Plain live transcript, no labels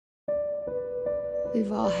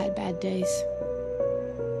We've all had bad days.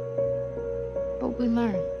 But we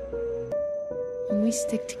learn. And we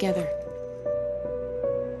stick together.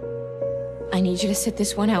 I need you to sit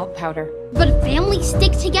this one out, Powder. But if families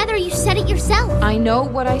stick together, you said it yourself. I know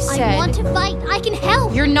what I said. I want to fight. I can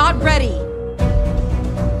help. You're not ready.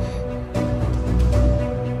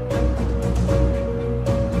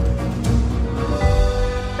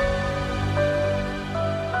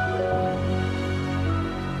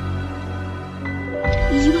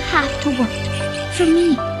 You have to work for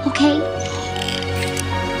me, okay?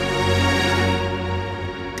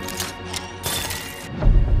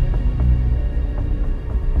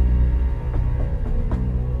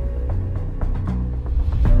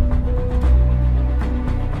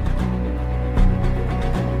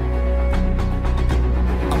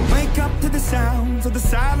 Sounds of the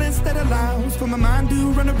silence that allows for my mind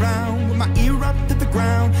to run around with my ear up to the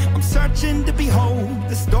ground. I'm searching to behold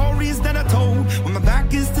the stories that I told when my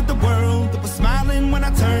back is to the world that was smiling when I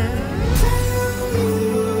turned. Tell me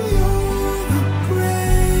you're the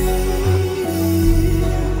greatest,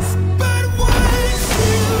 but once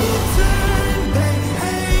you turn, they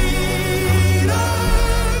hate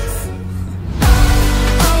us.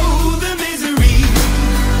 Oh, the misery.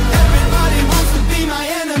 Everybody wants to be my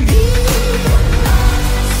enemy.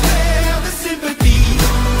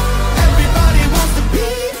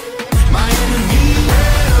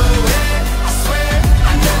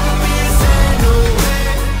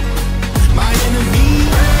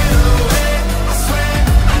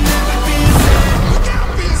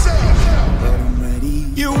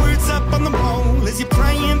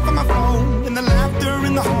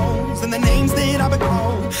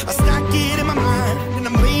 I stack it in my mind, and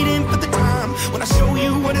I'm waiting for the time when I show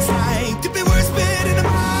you what it's like to be worse fit in a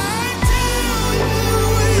mind. Tell you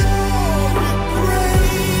you're the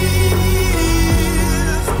greatest,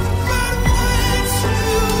 but once you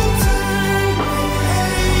turn,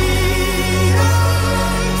 they hate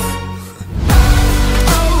us.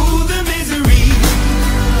 Oh, the misery.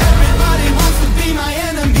 Everybody wants to be my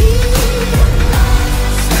enemy.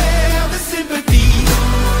 Spare the sympathy.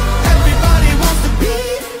 Everybody wants to be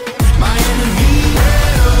my enemy.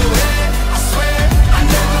 I swear I'll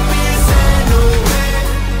never be sad. No way.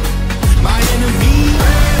 My enemy.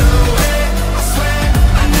 I swear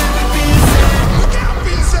I'll never be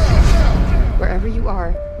sad. Wherever you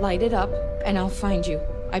are, light it up, and I'll find you.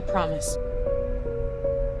 I promise.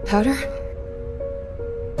 Powder?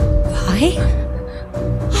 Why?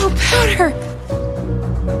 Oh, Powder!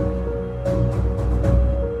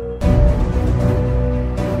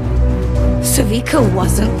 Silco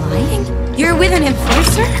wasn't lying? You're with an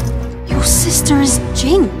enforcer? Your sister is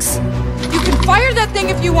Jinx. You can fire that thing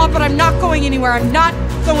if you want, but I'm not going anywhere. I'm not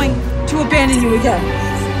going to abandon you again.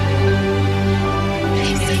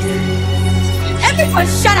 Everyone,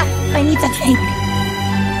 shut up! I need the thing.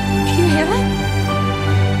 Can you hear that?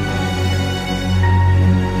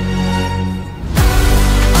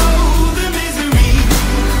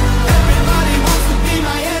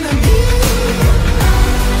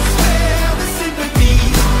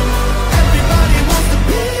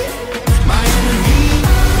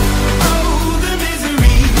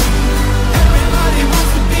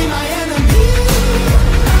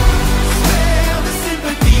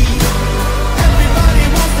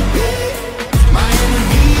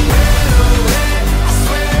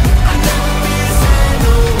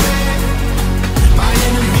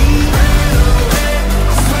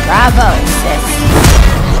 Bravo, sis.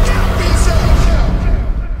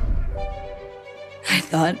 I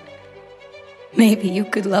thought maybe you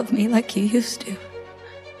could love me like you used to,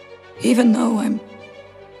 even though I'm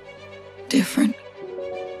different.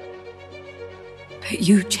 But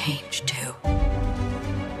you changed too.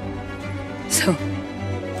 So,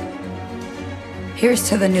 here's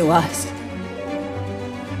to the new us.